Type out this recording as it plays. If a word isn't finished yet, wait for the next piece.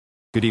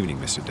Good evening,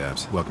 Mr.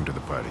 Dabbs. Welcome to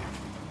the party.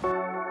 You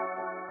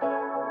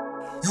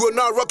are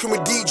now rocking with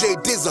DJ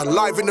DIZA,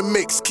 live in the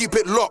mix. Keep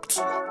it locked.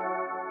 No.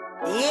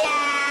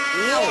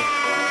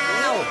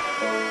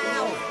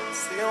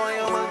 See how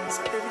your man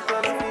say every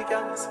time I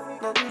dance,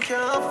 nothing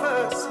can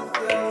first.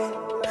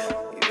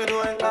 Even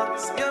though I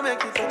dance, you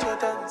make it touch your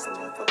dance,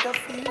 fuck your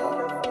feet.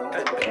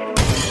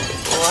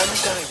 One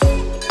time,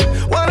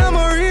 when I'm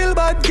a real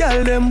bad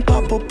girl, them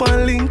pop up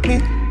and link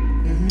me.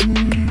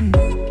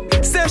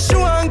 Say she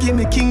want give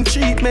me king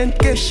treatment,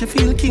 guess she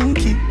feel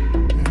kinky. Me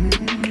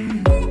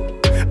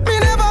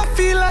never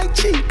feel like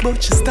cheap,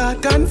 but she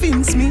start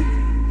convince me.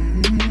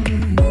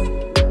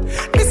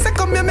 Me say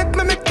come here, make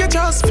you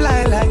just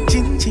fly like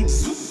Gingy.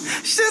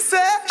 She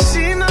say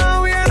she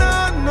know we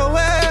not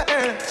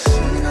nowhere.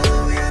 She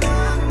know we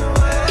not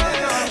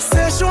nowhere.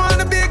 Say she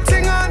want a big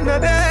thing on the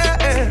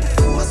day.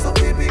 What's up,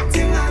 the big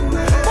thing on the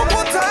day?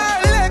 Put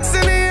her legs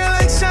in the air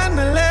like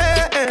chandelier.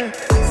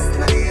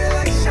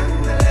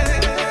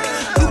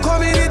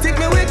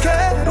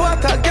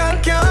 What a girl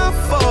can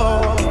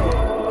afford.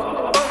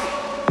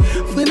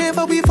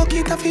 Whenever we fuck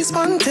it up, it's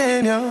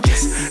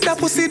spontaneous. That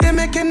pussy, they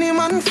make any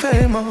man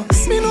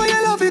famous. Me know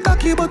you love it,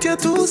 cocky, but you're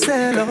too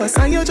zealous.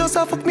 And you just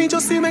a fuck me,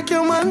 just to make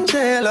your man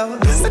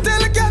jealous. I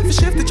tell a girl to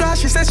shift the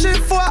trash, she says she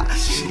for.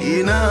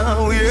 She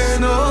now wear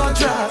no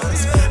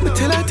dress. But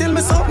tell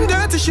me something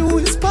dirty, she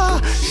whisper.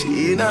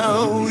 She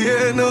now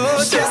wear no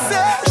dress. She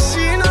say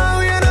she now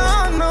wear no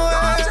underwear.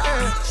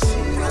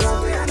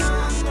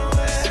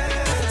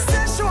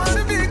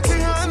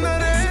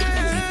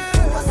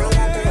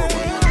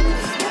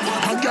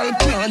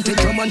 Can't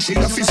take your man, she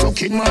left his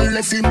sucking man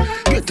left him.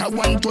 Get a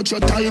one touch your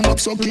time up,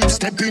 so keep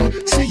stepping.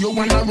 See you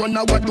wanna run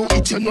out, do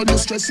it, you know do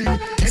stressing.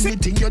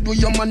 Anything you do,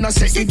 your man a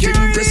say it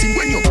impressing.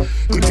 When you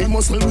grip him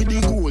muscle with the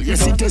goal,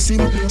 yes it is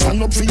him.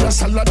 Stand up for your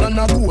salad and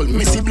a goal,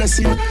 messy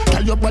blessing.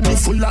 Tell your body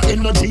full of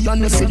energy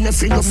and nothing you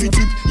fit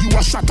it. You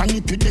a shot and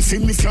it with the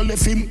film if you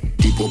left him.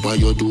 Keep up by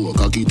your door,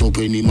 cock it up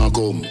when him a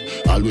come.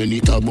 All when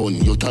it a bun,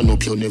 you turn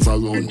up, you never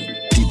run.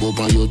 Keep up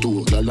on your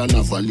toe, girl and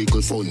have a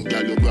little fun.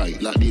 Girl you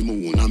bright like the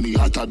moon and me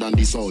hotter than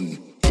the sun.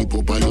 Keep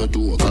up on your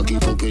toe, cock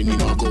it up when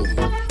him a come.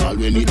 All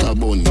when it a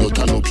bun, you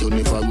turn up, you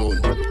never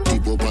run.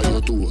 Keep up on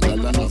your toe,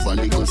 girl and have a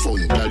little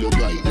fun. Girl you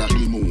bright like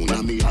the moon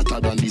and me hotter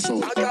than the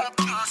sun.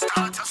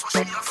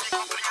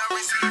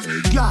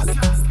 Girl,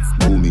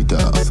 boom it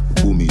off,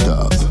 boom it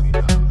off,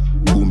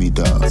 boom it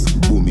off,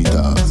 boom it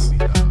off,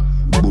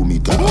 boom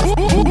it off,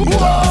 boom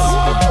it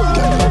off.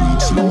 Can you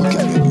beat slow?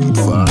 Can you beat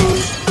fast?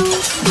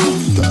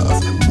 Boom it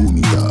off, boom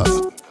it off,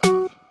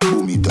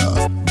 boom it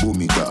off,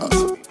 boom it off,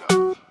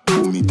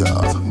 boom it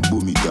off,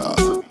 boom it off.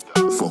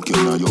 Fuck you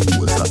now, your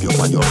whole slap you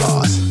on your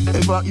ass.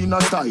 Ever in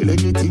a style,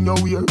 anything you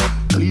wear.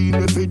 Clean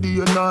every day,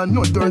 nah,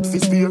 no dirt fi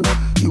spear.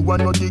 You are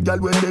not the girl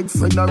with leg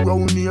friend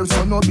around here.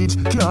 So no bitch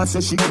can't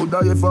say she coulda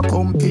ever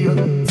compare.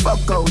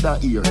 Fuck out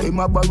that ear, them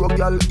a borrow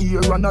girl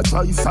ear. And a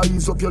try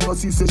size up, you know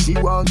she say she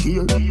want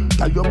here.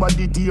 Tell your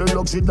body dear,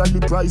 luxury than the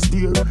price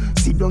dear.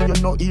 Sit down, you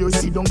no ear,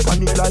 sit down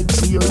panic like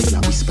cheer.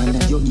 Now whisper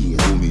at your ear.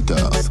 Boom it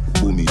off,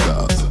 boom it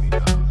off,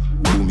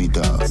 boom it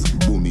off,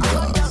 boom it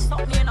off,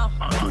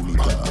 boom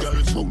it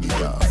off, boom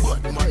it off.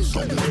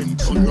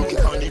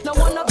 No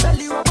wanna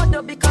belly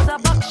rubber because I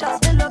back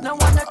shots. Me love no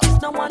wanna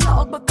kiss, no wanna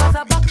hug because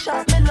I back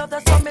shots. Me love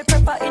that's why me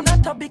prefer in a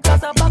tub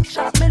because I back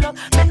shots. Me love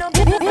me no be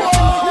when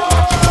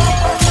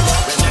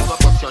I go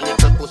bust your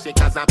little pussy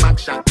cause I back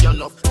shot. Your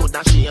love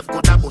coulda shave,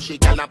 coulda bushy,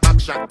 girl a back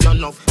shot. Your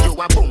love you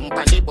a boom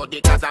on the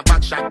body cause I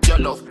back shot. Your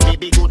love me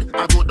be good,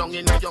 I go down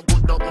in your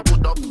good up,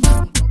 good up.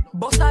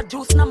 Bust that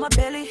juice na my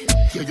belly.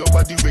 Yeah, your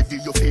body ready,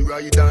 you feel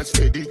ride and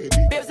steady.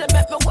 Babes, they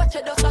make me watch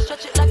it, just a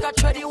stretch it like a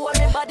treadie. Hold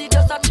me body,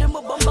 just a trim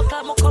my bumper,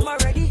 climb up, come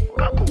already.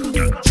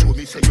 Show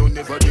me say you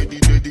never ready.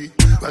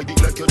 Ride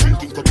it like you're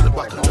drinking, cup in the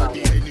back of the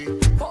Henny.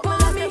 Fuck my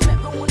love, make me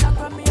wanna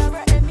grab me a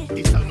enemy.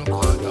 This ain't no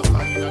quarter,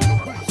 fine and no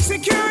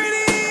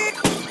security!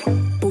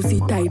 Pussy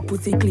tight,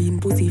 pussy clean,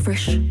 pussy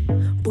fresh.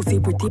 Pussy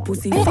pretty,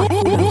 pussy fat, full of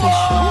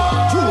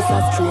flesh. Juice a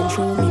strain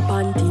through me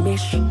panty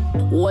mesh.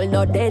 All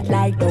not dead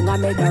like don't I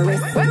make a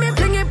rest. When me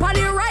fling it on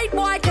the right,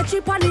 boy, catch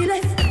it on the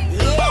left.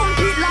 Pump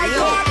it like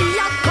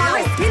cardiac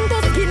arrest. Skin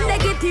to skin,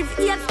 negative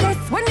 8 test.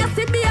 When you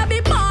see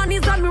baby born,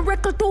 is a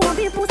miracle to have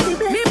a pussy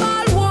blessed. Me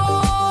ball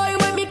boy,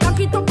 when me cock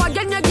it up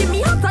again, you give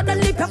me hotter than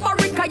the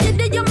paprika. You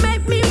did you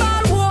make me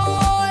ball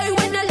boy.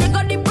 When the leg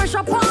on the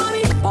pressure, palm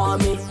me, palm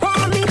me,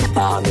 palm me,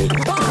 palm me,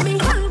 palm me.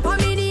 Hand palm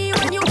me knee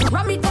when you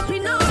ram it up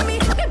in on me.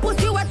 Me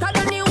pussy wetter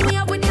than the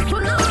wave with the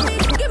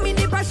tsunami. Give me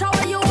the pressure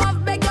when you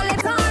have beg your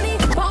let on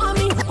it. Palm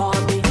me,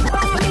 palm me,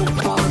 palm me,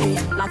 palm me.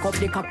 Lock up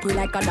the cocky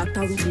like a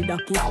doctor with the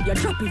ducky. You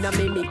drop in a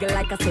me nigga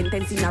like a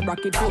sentence in a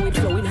bracket. Throw it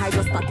flowing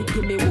hydrostatic.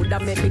 Give me wood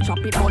and make me chop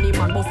it. Money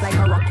man bust like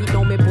a rocket.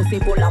 Now me pussy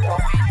full of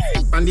profit.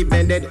 And the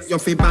bended, you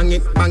feel bang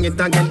it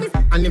again.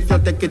 And if you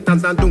take it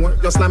as a door,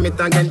 you slam it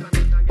again.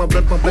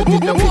 Bubble, bubble,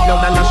 it down,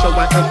 and a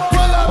shower head.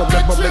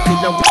 Bubble, bubble, it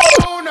down.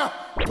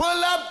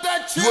 Pull up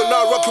that tune. You are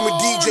now rocking with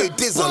DJ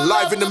DIZA,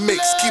 live in the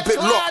mix. Keep it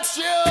locked.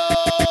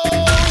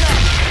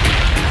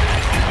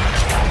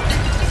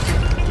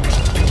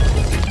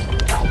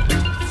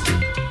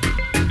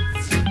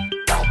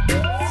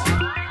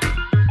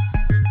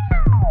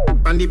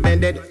 the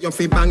bended, you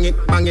fi bang it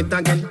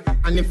again.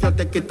 And if you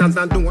take it as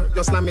a door,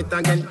 you slam it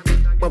again.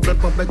 Bubble,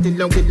 bubble, till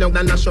long,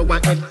 than a shower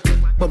head.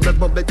 Bubble,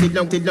 bubble, till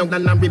long,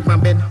 than a river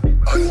bed.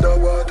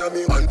 Underwater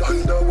me,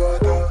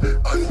 underwater me,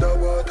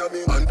 underwater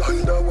me,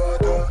 underwater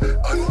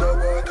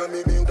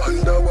me,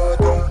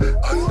 underwater.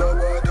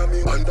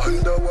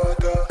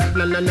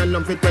 No,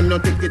 love it when you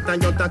take it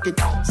and you take it.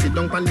 Sit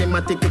down pan the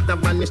matic, it a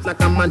vanish like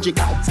a magic.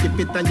 Skip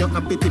it and you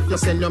happy if you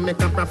sell, you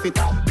make a profit.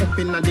 Up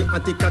in the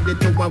attic of the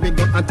tower, we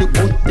go at it.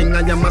 Good thing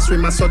I am a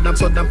swimmer, so damn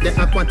the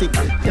aquatic.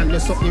 Can you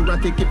so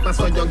erratic, if I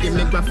saw you give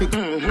me graphic.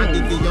 I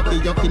dig you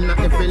in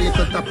every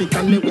little topic.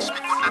 And me wish me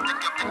could not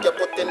take you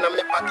put in a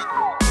me pocket.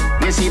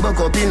 Me see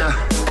Bokopina.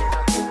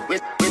 Me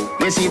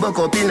see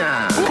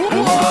Bokopina.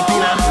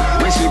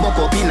 Me see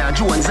Bokopina.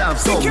 Jones have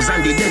subs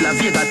and the De La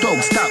Vega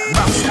thugs. Stop,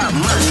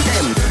 man,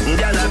 them.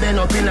 Gyal a been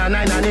up in a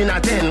 9 and in a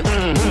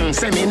 10.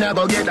 Say me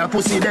never get a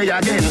pussy day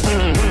again.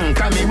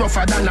 Can me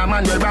rougher than a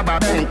man with rubber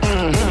band.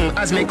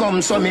 As me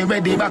come, so me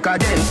ready back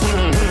again.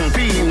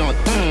 Peanut,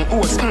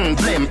 oats,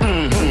 blem.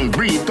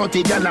 Breathe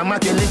 30 gyal a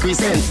matin liquid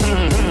scent.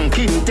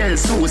 Kim tell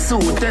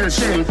Sue tell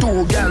Shem.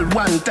 2 gyal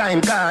 1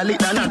 time, call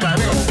it a knock a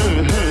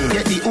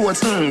get the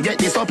oats, get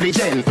the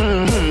supplement.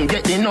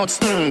 Get the nuts,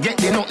 get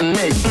the nothing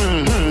made.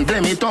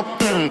 Blame it up,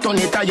 turn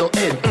it to your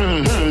head.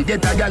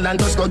 Get a gal and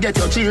just go get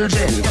your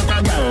children.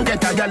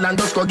 Get a gal and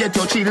just go get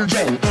your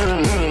children.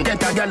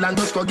 Get a gal and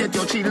just go get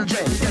your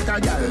children.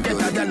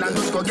 Get a gal and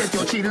just go get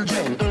your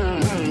children.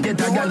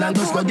 Get a gal and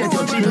just go get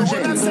your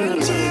children.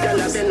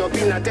 Gal a been up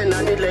in a 10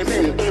 and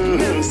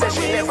 11. Say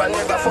she never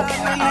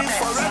fucking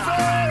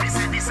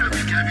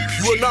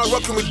You are now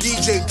rocking with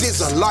DJ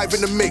DIZA, live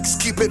in the mix.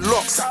 Keep it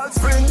locked. Salt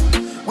Spring,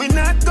 we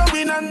not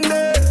going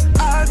under.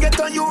 I'll get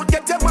on you,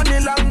 get your money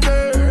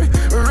longer.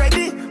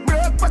 Ready,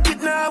 broke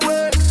pocket now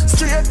work.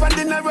 Straight from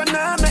the narrow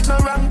now, make no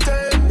wrong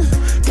turn.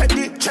 Get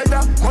the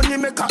cheddar, money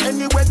maker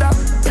any weather.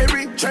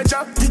 Perry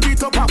treasure, dig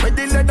it up with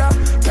the leather.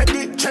 Get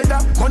the cheddar,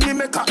 money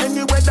maker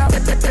any weather.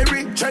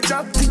 Perry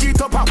treasure, dig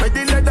it up with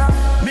the leather.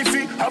 Me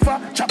fi have a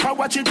chopper,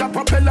 watch it a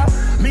propeller.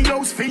 Me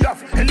house fi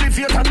off,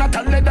 elevator not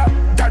a leather.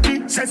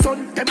 Daddy say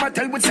son, them a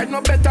tell we say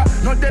no better.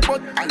 No they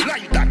but I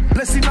like that,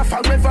 blessing a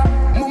forever.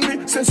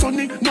 Mummy say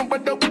sonny, no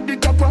better with the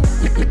copper.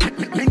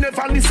 Me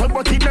never listen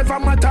but it never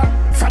matter.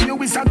 From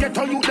you is a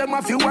ghetto you, them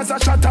a few as a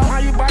shatter.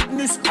 My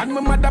badness and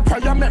my mother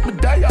prayer make me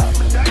die.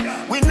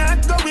 We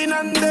not going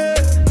under.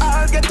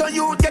 I'll get on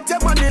you, get your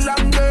money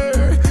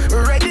longer.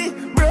 Ready,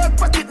 broke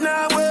pocket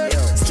now work.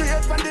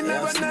 Straight from the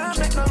never now,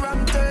 make no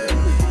wrong turn.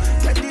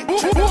 Get the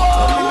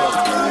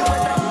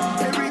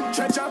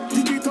treasure,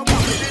 dig it up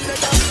with the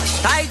leather.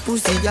 Tight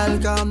pussy, girl,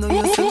 calm down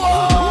yourself.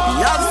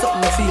 You have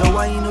something for your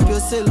wine up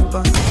yourself.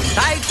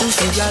 Tight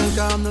pussy, girl,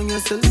 calm down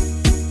yourself.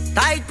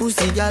 Tight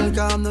pussy, girl,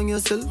 calm down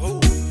yourself.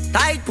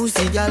 Tight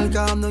pussy, girl,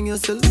 calm down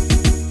yourself.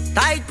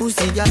 Tight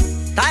pussy, girl,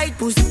 tight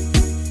pussy.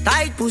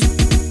 Tight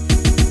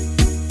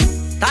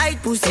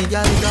pussy,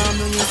 girl, calm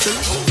down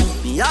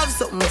yourself. Me have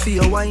something for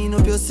you, wine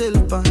up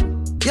yourself.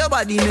 Your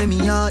body make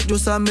me heart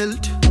just a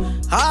melt.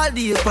 All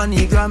the upon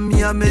the gram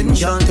me a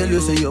mention. Tell you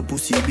say your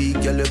pussy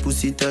big, girl, your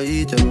pussy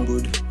tight and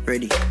good.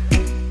 Ready?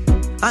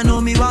 I know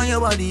me want your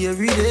body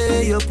every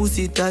day. Your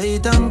pussy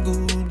tight and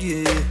good,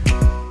 yeah.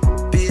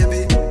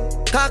 Baby,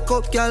 cock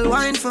up, girl,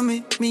 wine for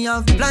me. Me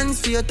have plans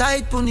for your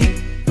tight pony.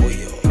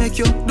 Make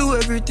you do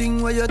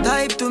everything where you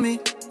type to me.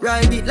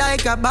 Ride it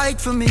like a bike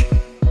for me.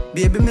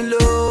 Baby, me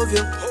love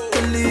you,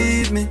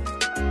 believe me.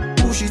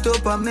 Push it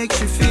up and make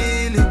she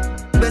feel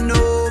it. Bend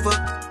over,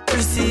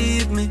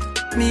 receive me.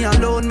 Me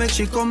alone make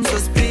she come so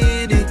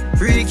speedy.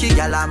 Freaky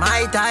gal, I'm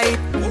my type.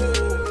 Do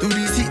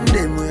the sitting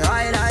them way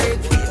I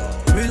like.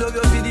 Me love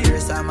you for the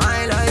rest of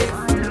my life.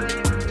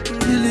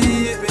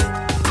 Believe me.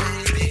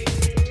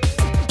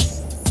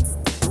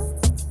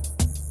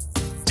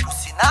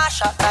 Pussy nah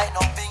shot like no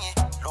bingy.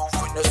 Love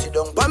when you sit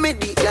down, but me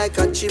deep like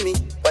a chimney.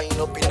 Wind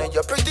up in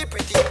your pretty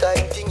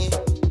tight thingy.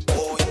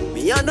 Oh,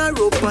 me and a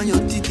rope on your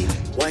titty.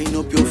 Wind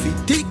up your feet,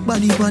 thick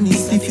body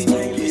stiffy.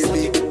 Baby,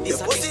 your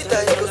pussy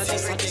tight, pussy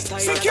sticky.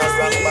 Security, I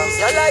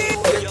like you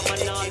get it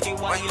ticky.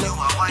 When you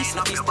wind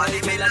up your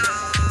body, me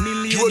love.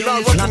 You are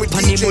now rocking with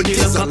DJ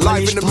DIZA,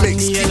 live in the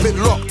mix. Keep it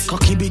locked.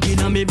 Cocky begin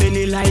and me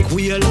belly like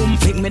wheel.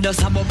 Flick me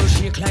just a bubble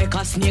shake like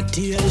a snake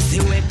tail. See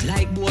wet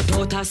like boat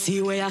out a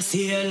sea where I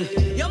sail.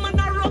 Your man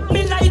a rub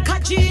me like a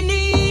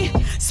genie.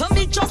 So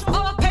me just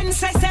open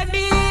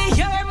sesame.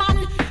 Yeah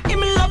man,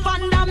 him love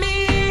under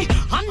me.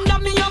 Under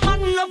me, your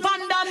man love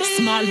under me.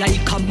 Small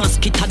like a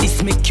mosquito,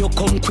 this make you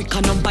come quick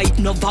and no bite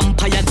no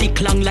vampire.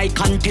 Dick long like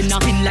antenna.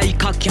 Spin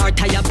like a car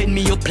tire, bend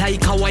me up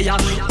like a wire.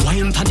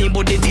 Wine for the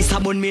body, this a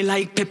bun me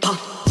like pepper.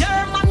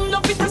 Your man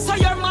love it, so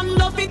your man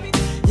love it.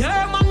 Your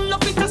man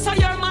love it, so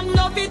your man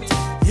love it.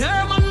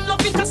 Your man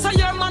love it, so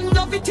your man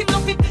love it. Him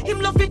love it,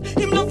 him love it,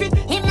 him love it,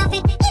 him love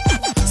it.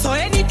 So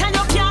anytime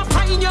you can't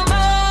find your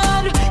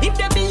man, if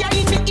they be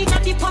in me in a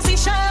the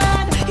position,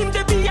 if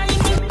they be in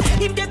me,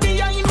 if they be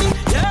in me,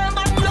 your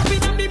man love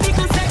it in the big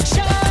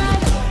section.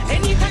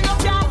 Anytime you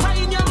can't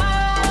find your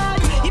man,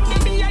 if they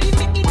be in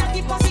me in a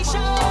the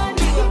position,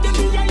 if they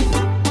be in me,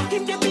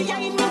 if they be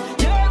in me,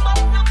 your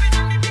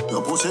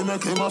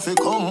fi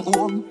come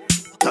home.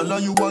 Tell her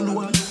you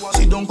alone.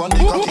 Sit down on the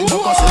cocky like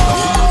I said I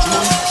feel your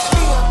drone.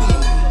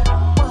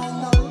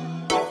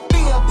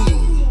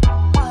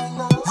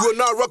 You are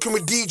now rocking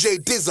with DJ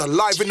DIZA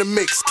live in the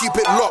mix. Keep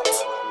it locked.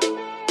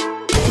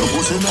 Your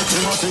pussy make me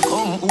fi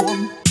come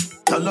home.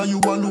 Tell her you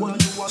alone.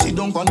 Sit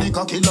down on the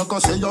cocky like I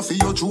say you feel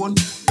your drone.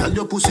 Tell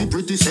your pussy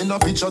pretty, send a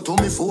picture to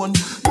me phone.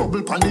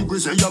 Bubble pan the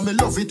grizzly, yeah, me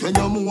love it when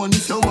you moan.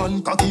 If your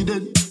man cocky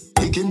dead,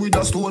 kick him with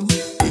a stone.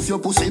 If your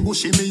pussy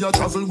bushy, me a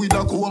travel with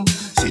a comb.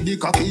 See the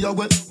cocky a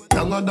wet,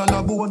 younger than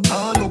a bone.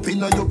 All up in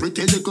your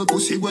pretty little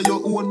pussy where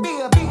you own. Me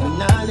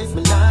nah lift,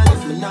 me nah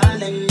lift, me nah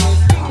lift.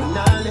 Me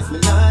nah lift, me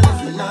nah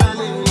lift, me nah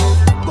lift.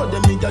 But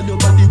them me tell your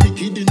body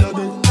wicked in a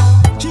bed.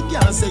 She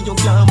can't say you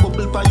can't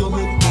bubble by your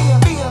head.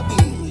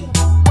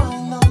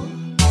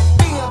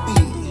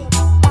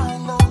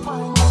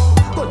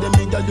 But them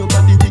me tell your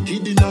body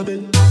wicked in a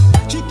bed.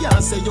 She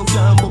can't say you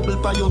can't bubble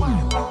by your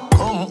head.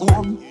 Come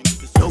home.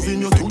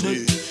 Loving you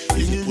today.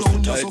 If you push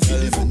it tight,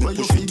 girl, let me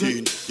push it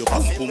in. Your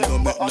pum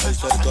don't make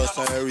nice like a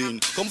siren.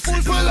 Come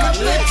fulfill that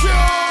lecture.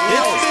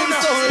 It's been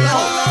so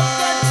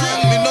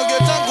long, me no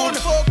get a good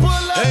fuck.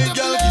 Hey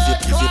girl, easy,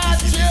 pussy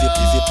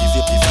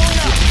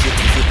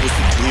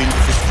clean.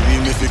 If you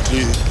scream, if you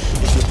clean.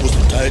 If you push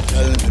it tight,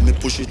 girl, let me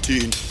push it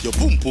in. Your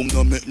pum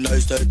don't make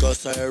nice like a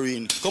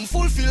siren. Come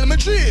fulfill my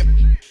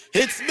dream.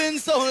 It's been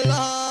so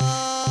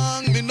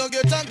long, me no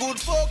get a good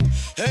fuck.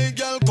 Hey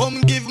girl, come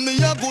give me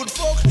a good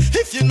fuck.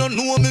 If you don't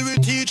know me, we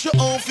teach you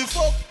how to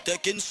fuck.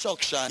 Take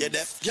instruction, yeah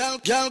deaf.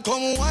 Girl,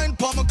 come wine,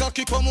 pa my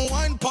cocky, come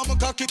wine, pa my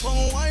cocky,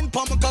 come wine,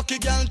 pa my cocky,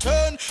 girl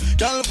turn.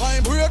 Girl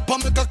vibrate, pa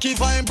my cocky,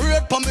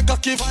 vibrate, pa my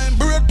cocky,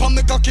 vibrate, pa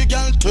my cocky,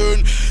 girl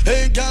turn.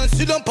 Hey girl,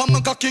 sit down, pa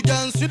my cocky,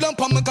 girl, sit down,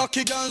 pa my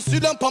cocky, girl,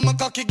 sit down, pa my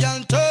cocky,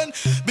 girl turn.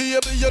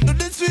 Baby, you do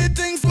the sweet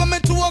things for me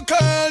to a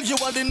girl. You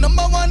are the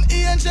number one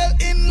angel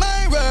in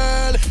my world.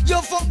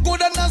 You fuck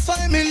good and that's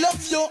why me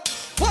love you.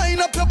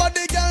 Wind up your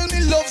body, girl,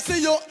 me love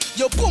see you.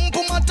 You pump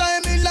my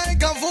time me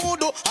like a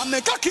voodoo. I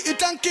make a kick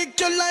it and kick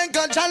you like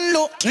a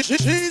jallo.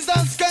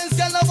 Jesus Christ,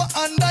 you love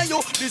under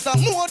you. This a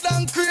more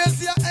than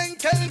crazy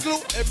ankle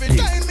glue. Every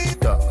time me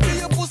see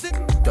your pussy,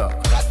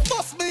 that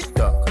bust me.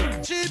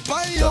 Cheat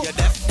by you.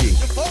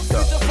 You fuck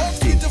with, you fuck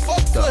with, you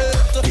fuck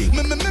sweat.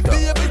 Me baby,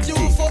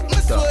 you fuck me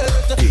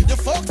sweat. You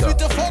fuck with,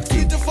 you fuck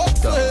with, you fuck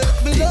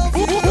sweat. Me love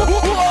you.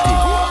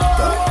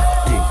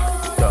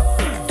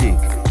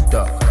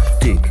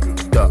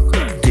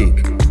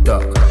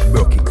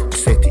 Broke it,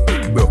 set it,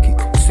 broke it,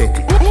 set it, broke it, set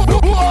it, broke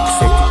it.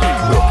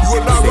 You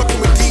are now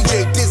rocking with DJ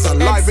DIZA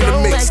live in the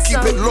mix.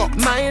 Keep it locked.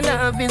 My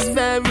love is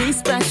very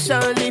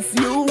special. If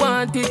you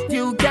want it,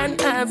 you can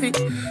have it.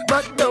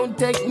 But don't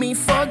take me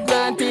for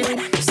granted.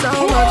 So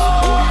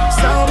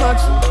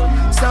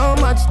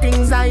much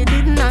things I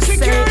did not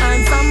say.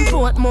 I'm from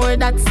Portmore,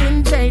 that's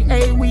in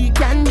J.A. We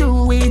can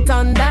do it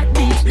on that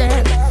beach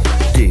there.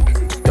 Tick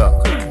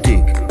tock,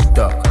 tick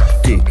tock,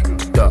 tick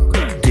tock,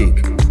 tick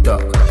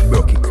tock.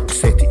 Broke it,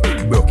 set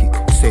it, broke it,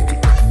 set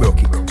it,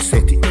 broke it,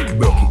 set it,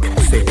 broke it,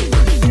 set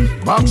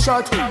it. Back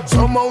shot,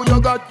 somehow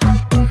you got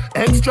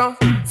extra.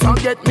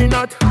 Forget me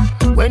not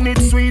when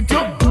it's sweet. You,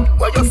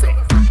 what you say?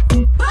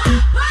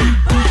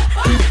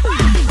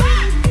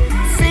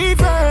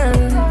 Fever,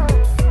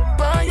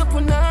 buy your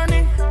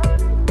punani.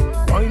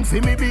 Wine for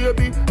me,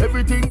 baby,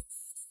 everything.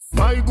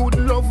 My good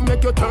love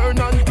make you turn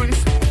and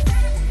twist.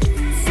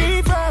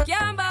 Fever,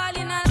 Can't ball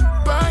in a,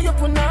 buy your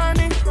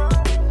punani.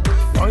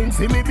 Wine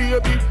for me,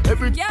 baby,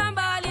 everything. can't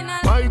ball in a,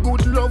 My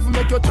good love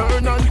make you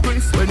turn and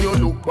twist. When you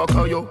look back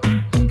at you,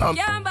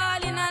 can't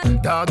ball in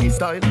a, doggy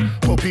style,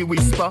 puppy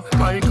whisper.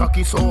 My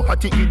cocky so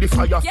hot it the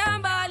fire.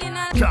 can't ball in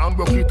a, Can't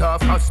broke it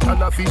off, hasta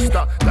la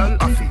vista. Girl,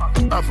 affy,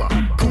 ava,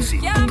 pussy,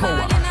 Can't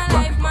power, ball in a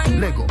life, man.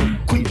 Lego,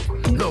 quit,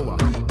 lower,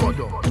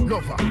 godo,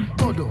 lover,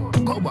 godo,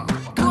 goba,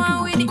 go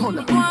on with it, go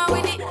color. on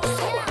with it.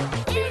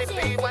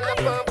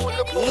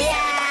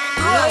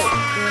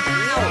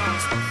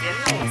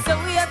 So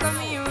we are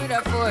coming with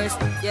a force,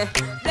 yeah.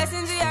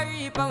 Blessings we are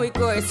reap and we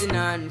coursing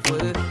on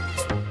full.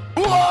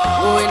 We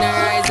wanna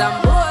rise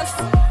and boast.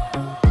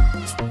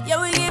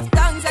 Yeah, we give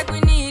thanks like we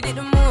need it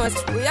the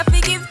most. We have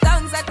to give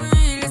thanks like we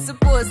really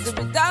supposed to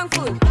be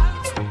thankful.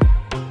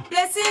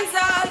 Blessings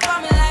all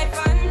for my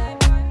life and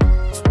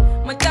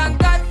my thank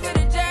God for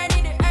the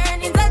journey, the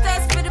earnings are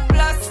just for the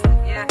plus.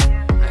 Yeah,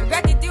 and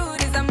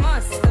gratitude is a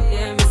must.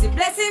 Yeah, me see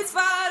blessings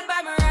fall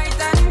by my right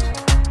hand.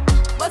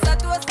 But I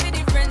toast for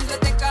the friends we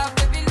take off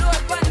every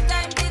load. One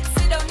time did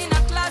sit down in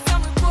a class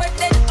and we both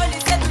then only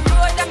said the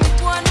road and me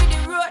go on with the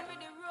road.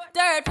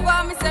 Third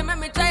form, me say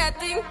me try a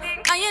thing,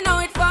 and you know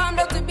it formed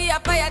out to be a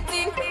fire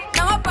thing.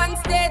 Now up on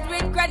stage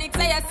with chronic,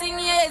 say I sing,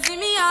 yeah, see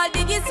me all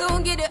diggy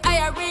soon, get the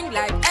higher ring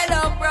like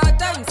hello,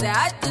 brother. You say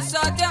I had to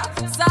shot ya,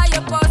 saw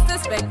your poster,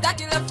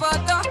 spectacular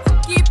photo.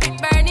 Keep it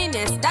burning,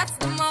 yes, that's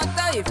the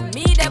motto. If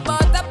me the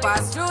butter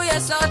pass through your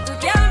shot, to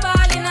can't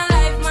ball in a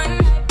life, man.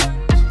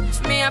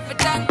 Me have to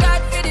thank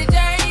God for the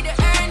journey, the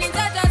earnings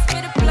are just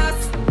for the plus.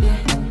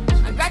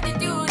 Yeah, and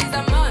gratitude is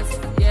a must.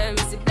 Yeah,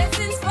 me see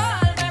blessings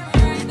fall by my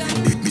right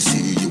hand. Let me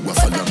see you a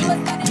follow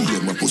me.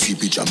 DM my pussy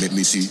picture, make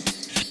me see.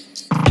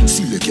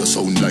 Select your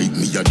sound like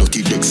me, a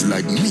dirty decks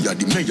like me, a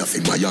the mayor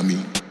for Miami.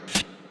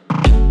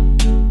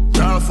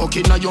 Raw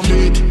fucking a your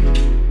mate.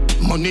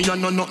 Money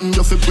and no nothing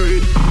you fi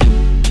breed.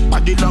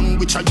 Body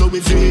language I go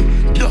with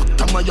it.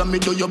 Dr. Miami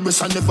do your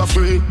best and never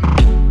afraid.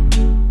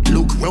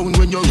 Look round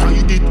when you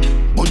ride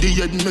it. Body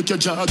head make your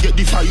jaw get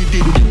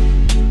divided.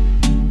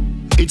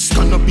 It's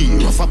gonna be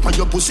rough up on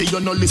your pussy, you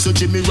no listen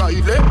Jimmy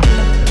Riley.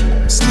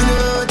 Skin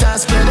out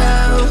and spread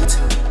out.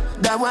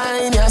 That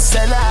wine you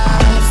sell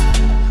off.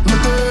 My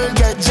girl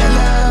get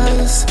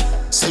jealous.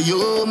 Say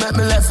you make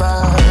me laugh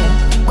out.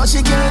 But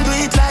she can't do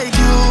it like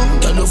you.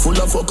 Girl you full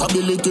of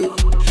fuckability.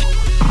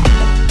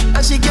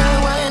 And she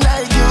can't wine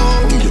like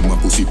you. Give you my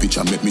pussy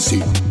picture, make me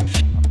see.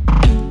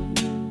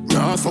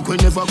 Nah, fuck we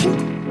never cook.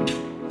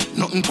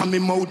 Nothing from me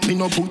mouth, me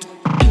no put.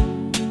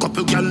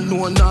 Couple gal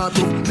no nah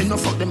do. Me no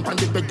fuck them pan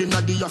the bed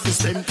inna the office,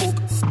 them cook.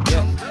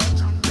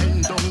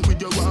 Bend down with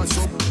your ass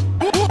up.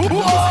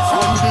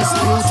 From this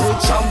music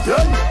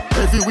champion,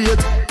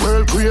 heavyweight,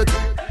 world great.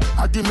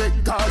 I the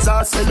make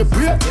DIZA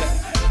celebrate.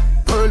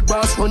 World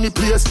boss run the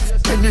place.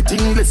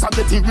 Anything less I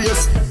get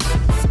erased.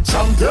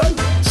 Champion,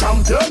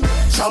 champion,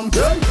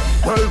 champion.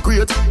 World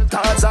great,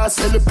 DIZA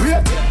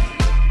celebrate.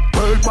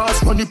 World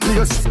boss run the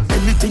place.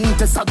 Anything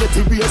less I get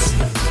erased.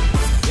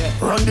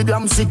 Run the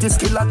damn city,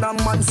 skill and damn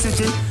man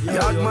city.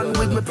 Yard man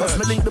with me plus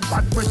me link the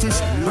bad British.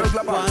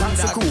 Burglar bar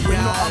taxi crew, we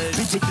no have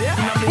pity. Me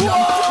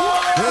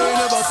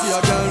never see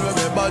a girl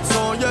with a bad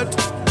song yet.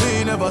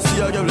 Me never see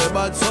a girl with a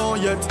bad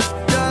song yet.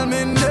 Girl,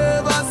 me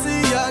never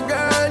see a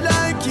girl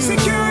like you.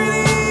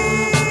 Security.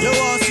 You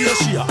want to see a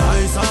she a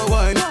ice and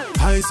wine,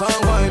 ice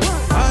and wine.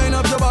 Wine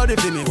up your body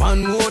for me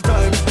one more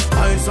time.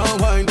 Ice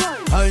and wine,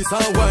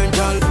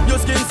 girl. Your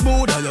skin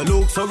smooth and you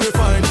look so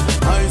refined.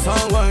 Ice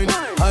and wine,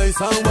 ice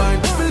and wine.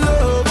 Me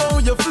love how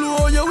you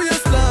flow your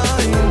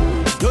waistline.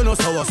 You know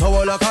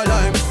sour like a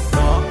lime.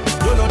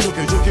 You know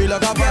juky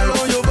like a pie.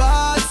 Girl, you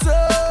bad so.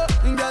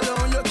 Girl,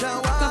 you can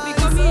wine. Coffee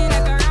come in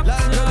like a rap.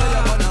 Like girl,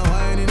 you wanna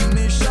wine in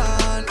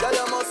mission. Girl,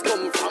 you must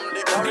come from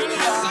the Caribbean.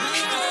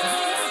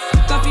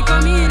 Coffee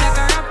come in like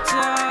a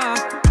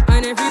rapture,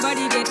 and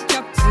everybody get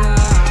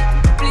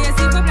captured. Play a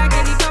safe up like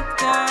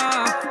helicopter.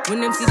 When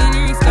them see the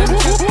lyrics come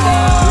chapter.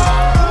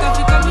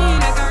 Coffee come in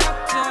like a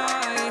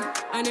rapture,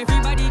 and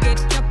everybody get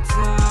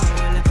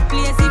captured.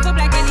 Play a safe up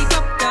like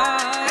helicopter.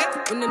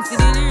 When them see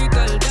the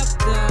lyrical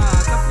doctor.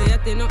 Coffee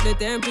hotting up the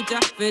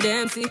temperature for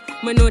them see.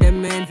 Me know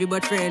them envy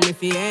but friendly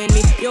fi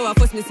enemy. Yo, I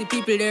first me see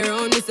people there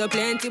around me so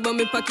plenty, but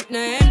me pocket no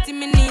empty,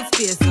 me need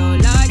space. So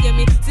Lord, yeah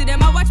me see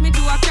them a watch me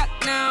to a crack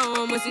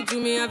now. Must see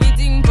through me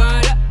everything for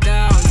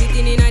lockdown.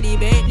 Sitting in a the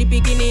Bentley,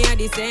 picking in a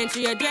the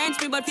century. A drench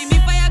me but fi me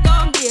fire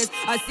gun blaze.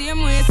 I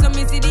same way so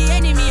me see the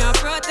enemy a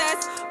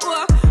protest.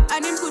 Oh,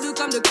 and him could do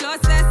come the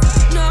closest.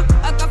 No,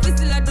 I coffee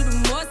still I do the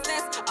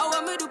mostest. I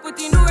want me to put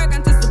in the work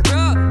and test the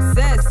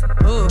process.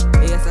 Oh,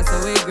 yes that's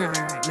how we grind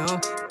right now.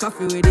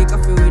 Coffee with the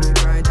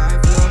grind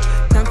time flow.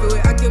 Time for we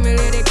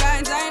accumulate the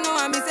kinds. I know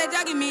I me say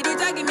Jah give me the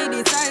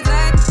signs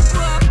like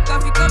oh,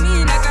 coffee come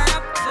in like a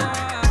rapture.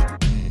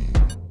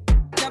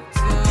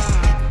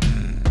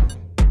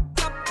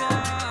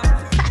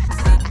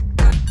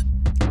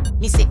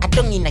 Me say I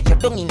dung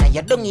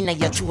inna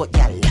your throat,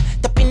 y'all.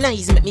 Tapping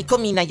eyes make me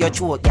come inna your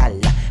throat,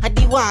 y'all. I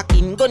di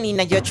walking gun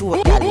inna your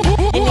throat, y'all.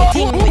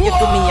 Anything when you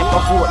do me, you go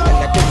vote,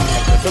 y'all.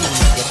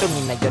 Dung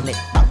inna your neck.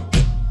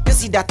 You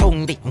see that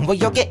tongue dick, where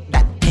you get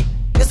that?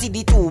 You see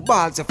the two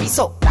balls of his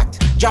up that.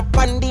 Drop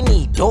on the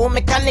knee, don't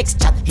make a next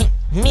chat.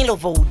 Me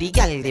love how the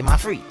gal dem a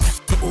free.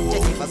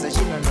 Jennifer says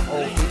she don't know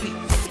how to be.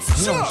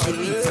 No, she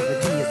beats every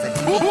day as a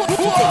day.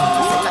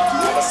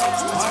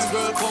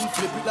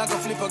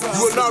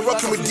 You are now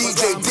rocking with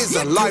DJ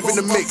DIZA live in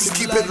the mix.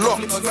 Keep it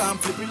locked.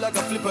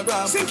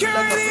 Security.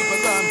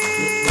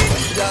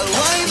 Girl,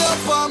 wind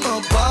up on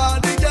my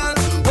body, girl.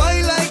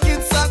 Why like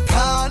it's a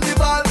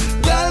carnival?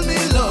 Girl, me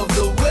love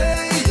the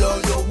way you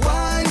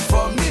wine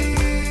for me.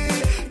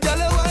 Girl,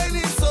 your wine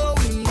is so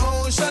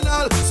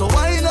emotional. So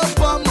wind up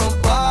on my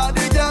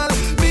body, girl.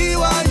 Me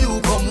while you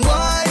come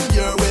wine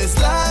your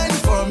waistline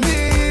for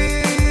me.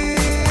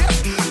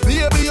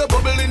 Baby, you're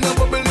bubbling,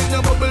 baby.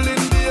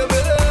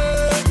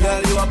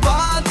 Girl, you a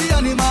party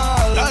animal.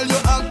 Girl, you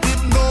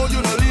active, no,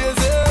 you no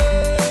lazy.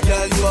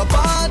 Girl, you a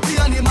party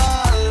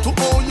animal. To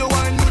own your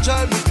wine, you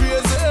drive me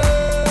crazy.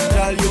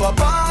 Girl, you a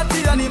party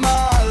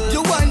animal.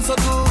 You wine so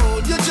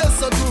good, you just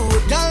so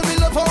good. Girl, me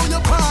love how you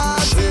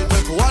party. She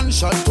take 1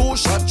 shot, 2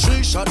 shot,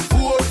 3 shot,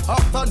 4.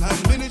 After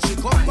 9 minutes, she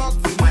come back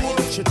for more.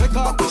 She take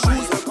off the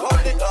shoes, take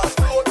off the dance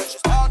floor, then she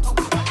start to.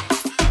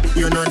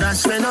 You know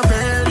that's when I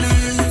barely.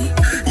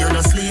 You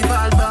know sleep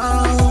all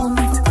bound.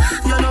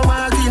 You know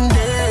walking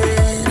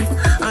dead.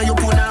 And you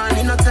put on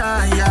in a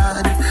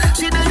tired.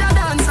 She did a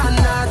dance and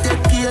not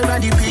take care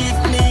of the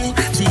picnic.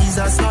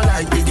 Jesus not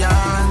like the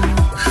girl.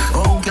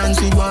 How can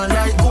she go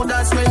like good?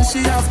 That's when she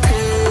have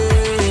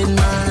pain,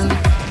 man.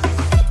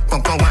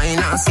 Papa wine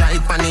and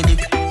slide pan the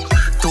dick.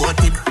 Toe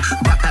tip,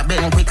 back a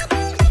bend quick.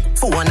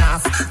 Phone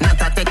off,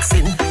 not a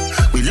texting.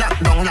 We lock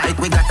down like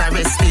we got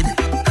arrested.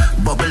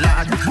 Bubble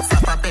hard,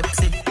 flap a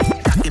Pepsi.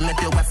 He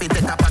make you waffy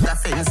take a bag of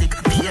fancy.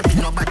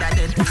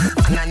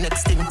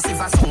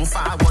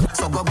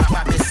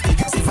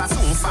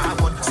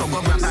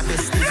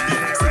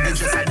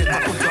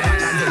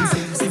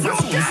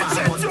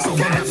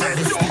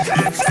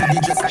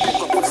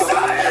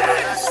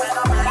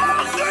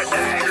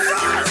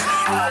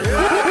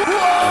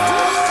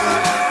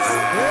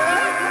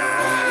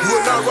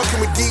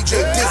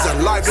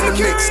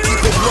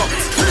 keep it locked.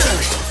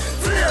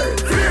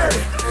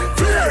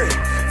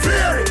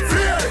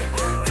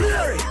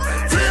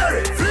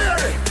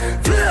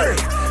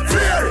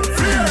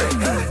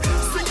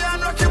 Swing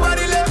and rock your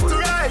body left to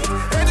right.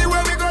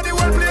 Anywhere we go, the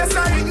whole place I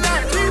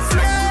ignite. We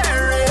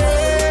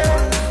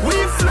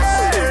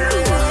flaring.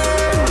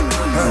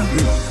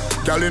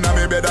 Girl inna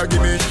me bed,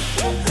 give me.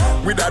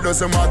 With a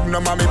dozen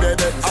magnum on me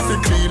bed. I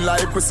feel clean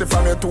like pussy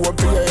from your toe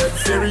to your head.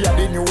 Fairy are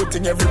the new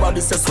thing,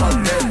 everybody says swag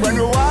neck. When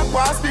we walk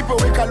past people,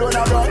 we cologne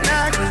around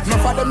neck. No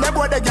for them, they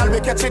boy the girl we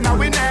catching a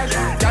we neck.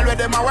 Girl with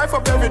them, my wife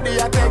up every day,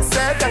 I take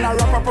set. And I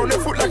wrap up on the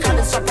foot like I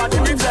just shop on the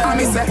ribs. And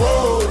me say,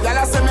 whoa, y'all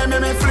I say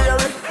me flare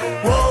it.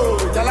 Whoa,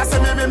 y'all I say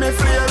me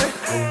flare it.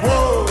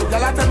 Whoa,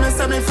 y'all I tell me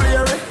say me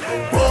flare it.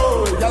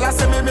 Whoa, y'all I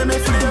say me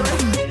flare it.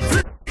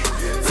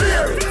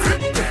 Flare it,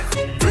 flare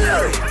it,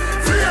 flare it.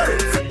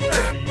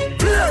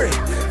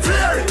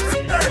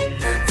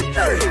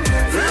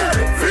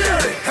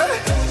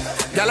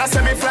 Y'all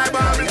say me fly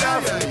bubble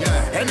up.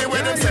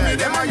 Anyway, them say me,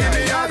 them a give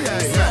me up.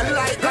 Smell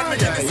like that, me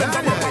get the scent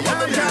of my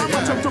mother. Can't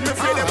watch up to me,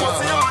 feel them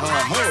pussy on.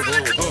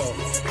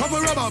 Couple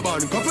rubber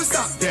band, couple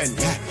stop then.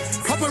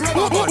 Couple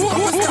rubber band,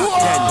 couple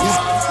stop then.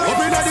 Up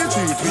in the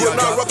street, we are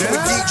not rocking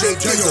with DJ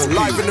DIZA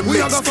live in the mix.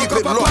 We are gonna fuck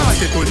up a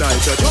party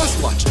tonight, so just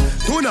watch.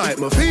 Tonight,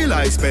 me feel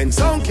I spend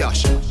some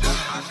cash.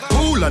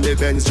 Cool on the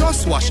Benz,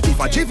 just wash. If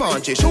a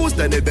Givenchy shoes,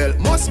 then the belt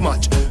must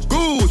match.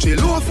 Gucci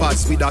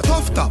loafers with a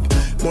tough top.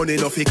 Money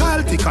no fi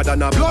call thicker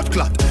than a blood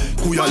clot.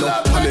 Kuyano,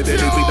 and me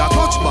belly with a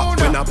touchback.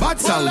 When a bad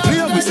song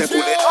play, we say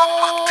pull it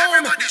up.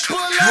 Everybody shout.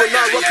 You are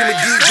now rocking with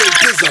DJ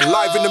DIZA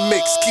live in the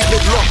mix. Keep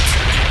it locked.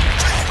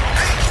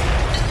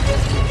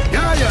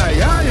 Yeah, yeah,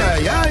 yeah, yeah,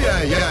 yeah,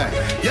 yeah, yeah.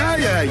 Yeah,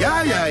 yeah,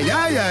 yeah, yeah,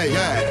 yeah, yeah,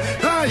 yeah.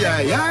 Ah, yeah,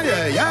 yeah,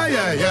 yeah, yeah,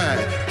 yeah, yeah.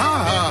 Ha,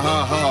 ha,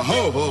 ha, ha,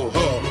 ho, ho,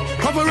 ho.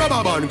 Couple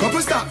rubber band, couple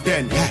stop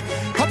then, yeah.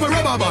 Couple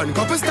rubber band,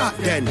 couple stop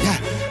then, yeah.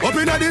 Up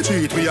in the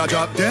street, we a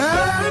drop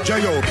dead.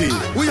 J.O.P.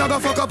 We a go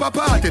fuck up a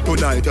party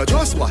tonight, you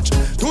just watch.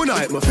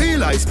 Tonight, me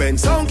feel I spend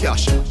some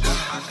cash.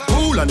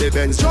 Cool on the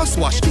Benz, just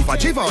wash. If a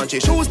Givenchy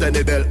shoes, then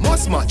the belt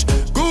must match.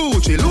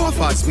 Gucci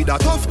loafers with a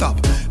tough top.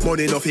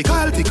 Money no fi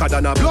call thicker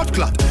than a blood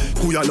clot.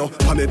 Kuyano,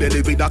 and me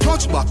belly with a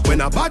clutch back.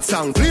 When a bad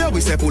song clear,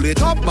 we say pull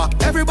it up back.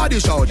 Everybody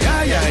shout,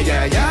 yeah, yeah,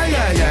 yeah, yeah,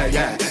 yeah, yeah,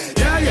 yeah.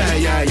 Yeah, yeah,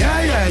 yeah,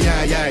 yeah, yeah,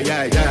 yeah, yeah,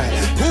 yeah, yeah.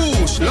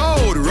 Push,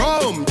 load,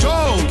 rum,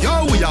 junk.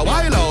 Yo, we a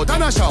wild out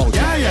and a shout.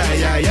 Yeah, yeah,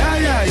 yeah, yeah,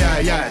 yeah, yeah,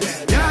 yeah.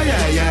 Yeah,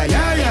 yeah, yeah,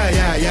 yeah, yeah,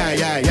 yeah, yeah,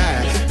 yeah,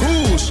 yeah.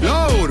 Push,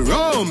 load,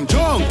 rum,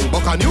 junk.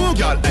 Buck a new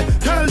girl,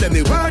 tell them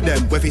the word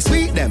them, where fi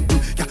sweet them.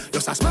 Yeah,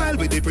 just a smile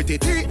with the pretty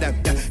teeth them.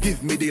 Yeah,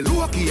 give me the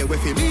look here, where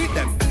fi meet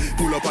them.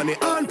 Pull up on the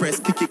hand press,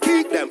 kick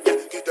them. Yeah,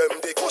 give them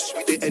the kush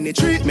with the any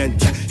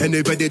treatment. Yeah,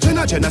 anybody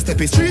Jenna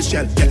step is street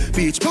shell. Yeah,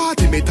 beach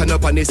party me turn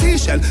up on the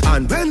seashell.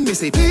 And when me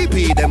say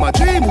PP, them a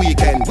dream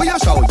weekend. We a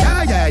show,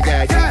 yeah, yeah,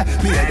 yeah, yeah.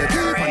 Me had the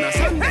deep on a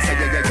Sunday, say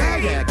yeah, yeah, yeah,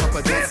 yeah.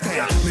 Couple days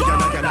stay, me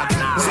gonna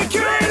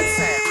security.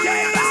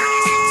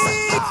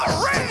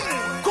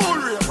 Cool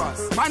ravers,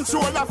 man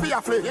shoulder for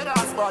your flick. Yeah,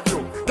 that's bad you.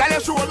 Girl your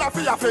shoulder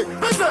for your flick.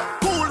 Listen,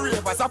 cool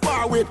ravers a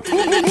far with. The damn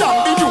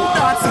the new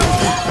dancing.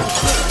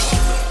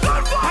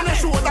 Man your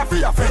shoulder for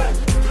your flick.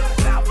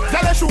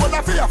 Girl your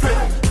shoulder for your flick.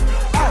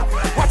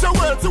 Watch your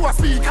words to a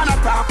speak and a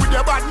talk with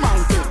your bad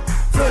mountain.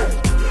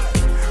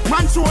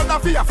 Man shoulder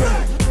for your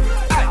flick.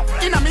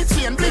 Inna me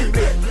chain bling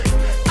bling.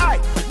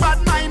 Bad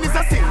mind is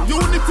a sin.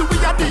 Unity we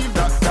a deal.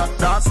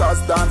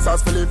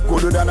 Dancers feel it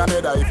gooder than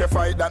another. If you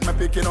fight that, me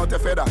picking out a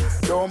feather.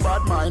 Don't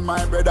bad mind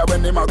my brother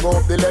when they ma go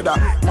up the ladder.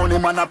 Money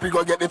man up, you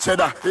go get the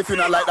cheddar. If you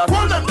not like that,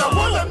 hold them down,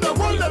 hold them down,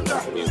 hold them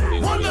down.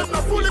 Hold them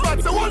down, fully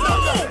back, so hold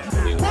them down.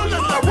 Hold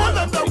them down, hold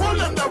them down, hold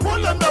them down,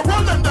 hold them down,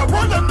 hold them down,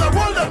 hold them down,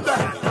 hold them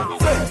down.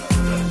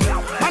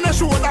 Man, I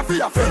show that for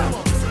your friend.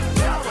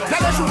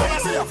 Let us show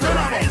that for your friend.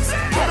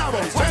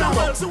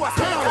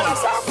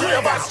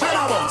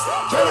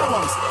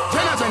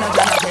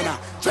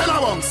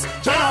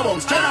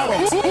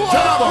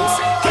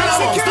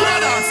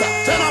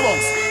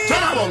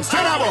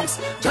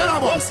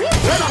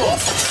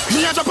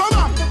 Me a Japan,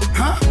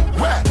 huh?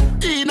 Where?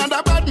 In a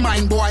bad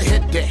mind boy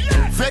head there.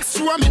 Vex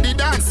you me the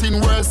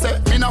dancing world say.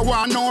 Me no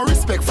want no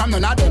respect from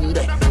none of them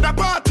there. The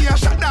party a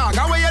shot dog,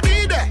 how you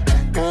did there?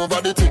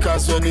 Over the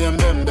tickers you name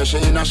them. They she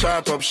in a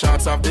shot up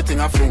shots of the thing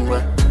a fling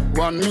where.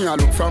 One me a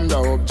look from the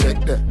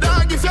object there.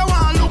 Dog, if you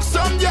want look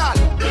some girl,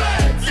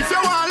 if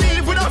you want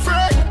live with a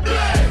friend,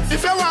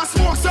 if you want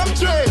smoke some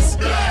trace,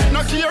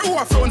 no care who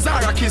a phones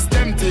are a kiss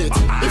them teeth.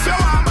 If you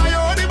want buy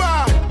your the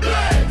bar,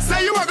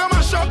 say you a go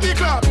mash up the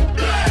club.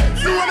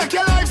 You a make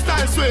your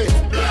lifestyle sweet.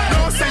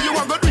 No say you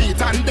a go do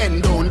it and then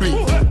don't do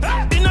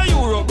it. In a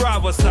Euro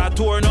Bravo start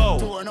tour now.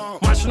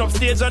 Mashing up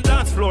stage and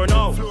dance floor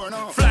now.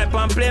 Fly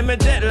and play me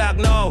jet lag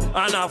now.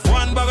 And have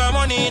one bag of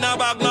money in a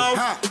bag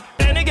now.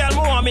 Any girl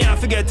more want me, I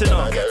forget to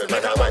know. So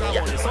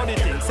the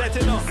thing, set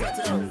it up.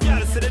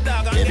 Girl, see the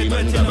dog and get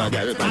wet, you know.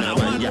 And I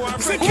want more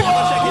break, you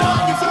know, check it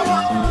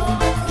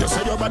out. You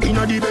say your body in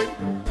a debate.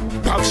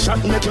 Back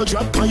shot make you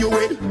drop on your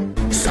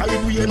head.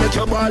 Side way make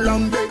your ball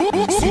on bed.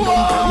 See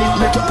them pan it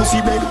make your pussy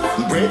bed.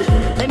 Bread.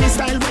 Any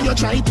style when you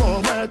try to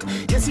work.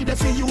 You see the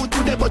feel you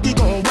to the body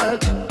gon'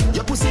 work.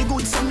 Your pussy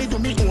good so me do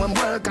me own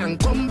work. And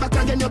come back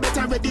again you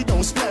better ready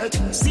don't splurt.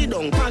 See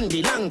down pan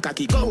the long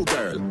cocky go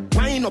girl.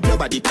 Wind up your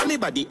body pan me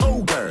body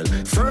oh girl.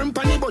 Firm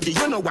pan the body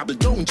you know wobble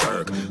don't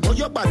jerk. Go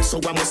your bad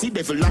so I must see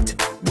devil at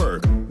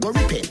work. Go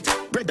repent.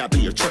 Brother be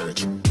your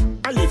church.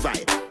 I live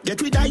right. Get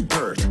rid of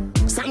birth.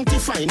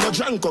 Sanctify, no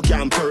drunk or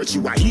can't perch.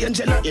 You a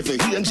angel, every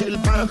angel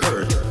can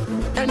hurt.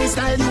 Any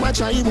style you a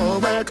try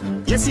won't work.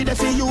 You see the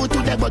feel you to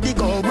the body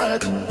gon'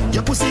 work.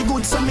 Your pussy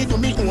good so me do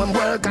me own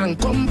work. And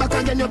come back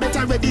again you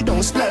better ready don't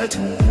splurt.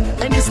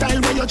 Any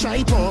style where you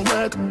try won't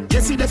work. You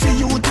see the feel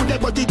you to the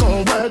body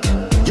gon' work.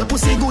 Your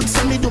pussy good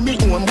so me do me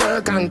own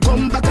work. And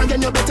come back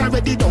again you better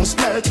ready don't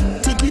splurt.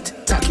 Tick it,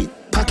 tack it,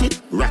 pack it,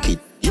 rack it.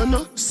 You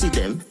know, see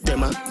them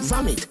a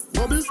vomit,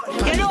 bubble,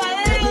 panic. You know I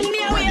love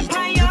me away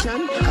from you.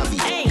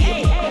 Hey,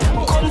 hey,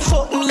 come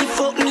fuck me,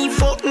 fuck me,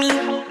 fuck me,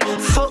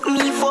 fuck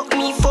me, fuck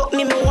me, fuck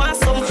me. Me want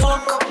some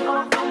fuck.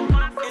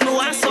 Me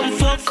want some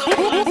fuck. It's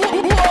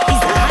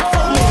hard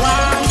fuck me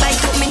want.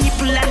 Bite up me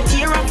nipple and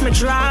tear off my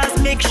drawers.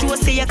 Make sure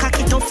say your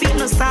cocky don't fit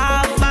no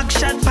soft. Back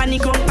shot,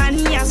 panic, ground,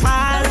 panic,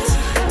 asphalt.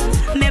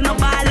 Make my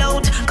ball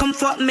out. Come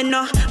fuck me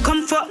no,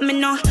 come fuck me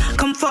no,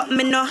 come fuck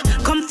me no,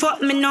 come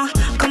fuck me no,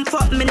 come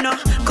fuck me no,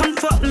 come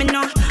fuck me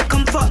no,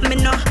 come fuck me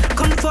no,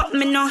 come fuck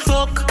me no.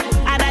 Fuck,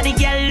 other the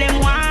girl them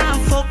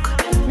want fuck.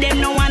 Them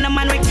no want a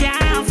man we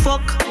can't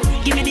fuck.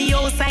 Give me the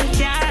house and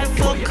can't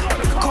fuck.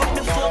 Cut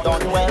the fuck,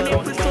 done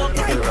well.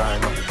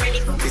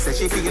 She said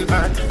she feel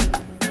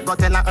hurt. Go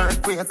tell her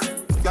earthquake.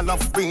 Your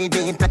love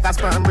breathing, take a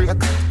sperm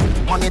break.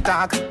 Money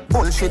talk,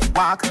 bullshit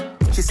walk.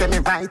 She say me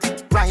right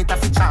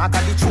off the chalk.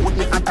 And the truth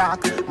me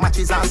attack,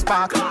 matches and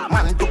spark.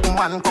 Man to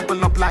man,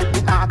 couple up like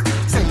the ark.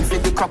 Same for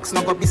the crooks,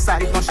 no go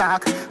beside no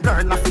shark.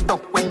 Girl off the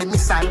duck when the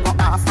missile go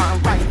off.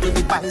 And right with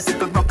the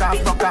bicycle, rock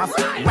off, rock off.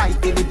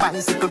 Right with the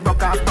bicycle,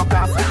 rock off, rock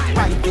off.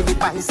 Right with the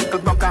bicycle,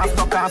 rock off,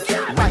 rock off.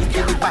 Right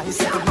with the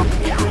bicycle, rock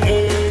off.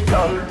 Hey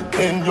girl,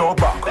 in your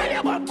back,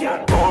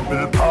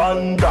 double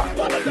panda.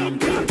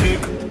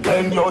 Tick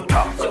in your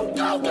top,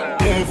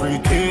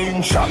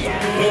 everything shot.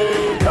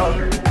 Hey girl,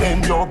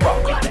 in your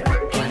back,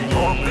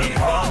 double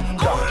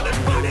panda.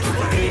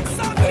 Tick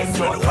in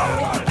your top.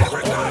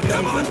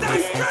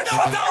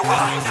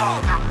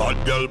 Bad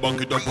girl,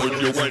 back it up when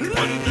you wine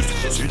pan this.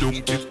 See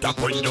don't tick tap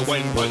when you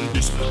wine pan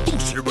this.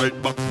 Push your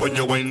right back when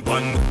you wine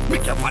pan.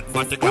 Make your fat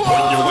body clap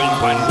when you wine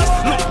pan this.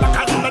 Look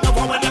back and look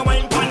over when you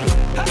wine pan.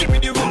 Give me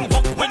the room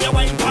fuck when you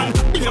wine pan.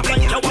 Be a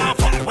like you want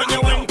fuck when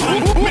you wine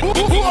pan. Make me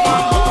think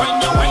fuck when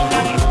you wine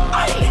pan. I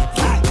lick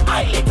up,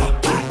 I lick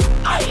up,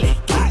 I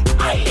lick up,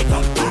 I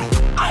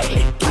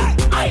lick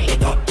up, I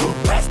lick up.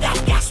 Press that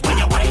gas when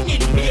you wine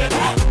in baby.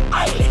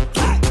 I lick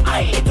up, I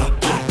lick up.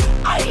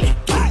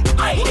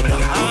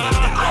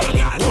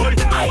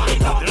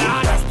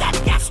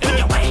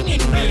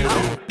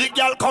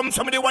 Come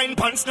show me the wine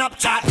pan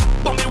Snapchat.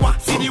 But me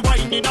want see the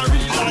wine in a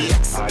real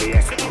life. I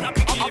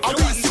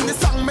sing the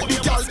song, make the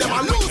girls them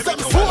a lose them.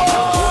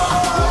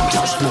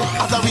 Cash flow.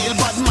 As a real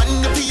bad man,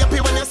 you be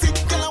happy when you see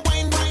girl a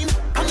wine.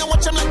 And you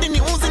watch them like the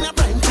news in a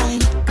prime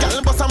time.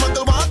 Girl bust a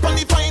muggle walk on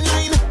the fine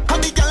line.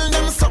 And the girl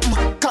them something.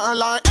 Call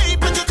her, hey,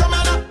 pretty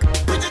coming up,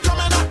 pretty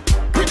coming up,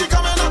 pretty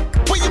coming up.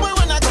 Where you were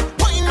when I go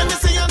wine, let me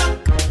see you now,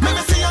 let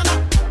me see you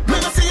now, let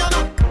me see you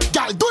now.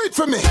 Girl, do it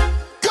for me.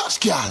 Gosh,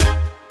 girl,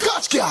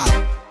 gosh, girl.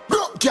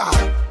 Broke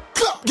girl,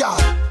 club girl,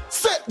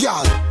 set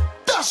girl,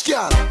 dash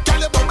girl. Girl,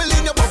 you bubbling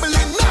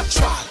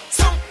natural.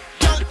 Some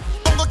girl,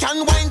 bungo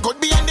can wine good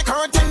behind the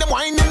curtain. Them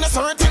wine in the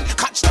certain.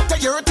 Catch that to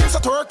your thing, so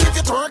twerk if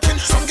you're twerking.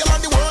 Some girl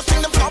on the worst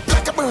thing, them flop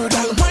like a bird.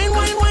 Wine,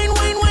 wine, wine,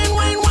 wine, wine,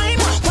 wine, wine,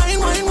 wine,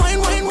 wine, wine,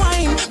 wine,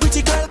 wine.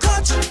 Pretty girl,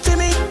 catch for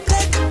me,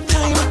 take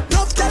time.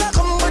 Love tell her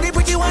come, but the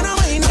pretty wanna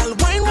wine. Girl,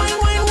 wine, wine,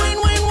 wine,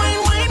 wine, wine, wine,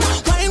 wine,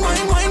 wine,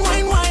 wine, wine,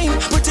 wine, wine.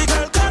 Pretty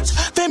girl, catch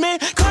for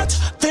me, catch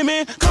for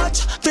me,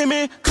 catch for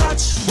me.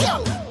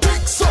 Yo,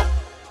 picks up,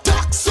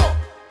 tacks up,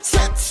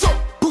 sets up,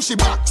 push it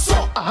back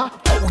so. Oh,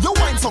 your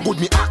wine so good,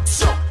 me act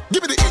so.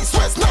 Give me the east,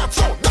 west, north,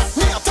 south. That's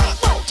me I talk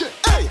about.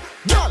 Hey,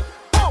 girl,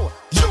 oh,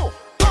 you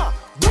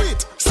do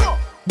it so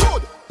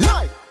good,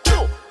 like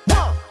you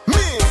want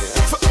me.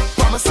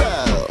 For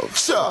myself,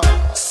 sure.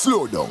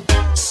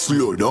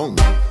 Slow down,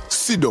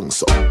 sit down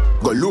so.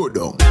 Go low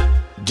down.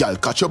 Girl,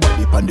 catch your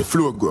body on the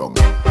floor ground.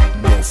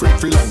 Don't fret,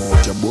 feel like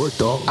out your boat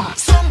down.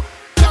 Some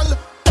girl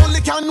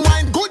only can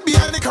wine good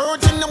behind the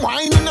curtain. The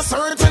wine in a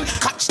certain.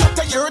 Catch that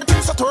to your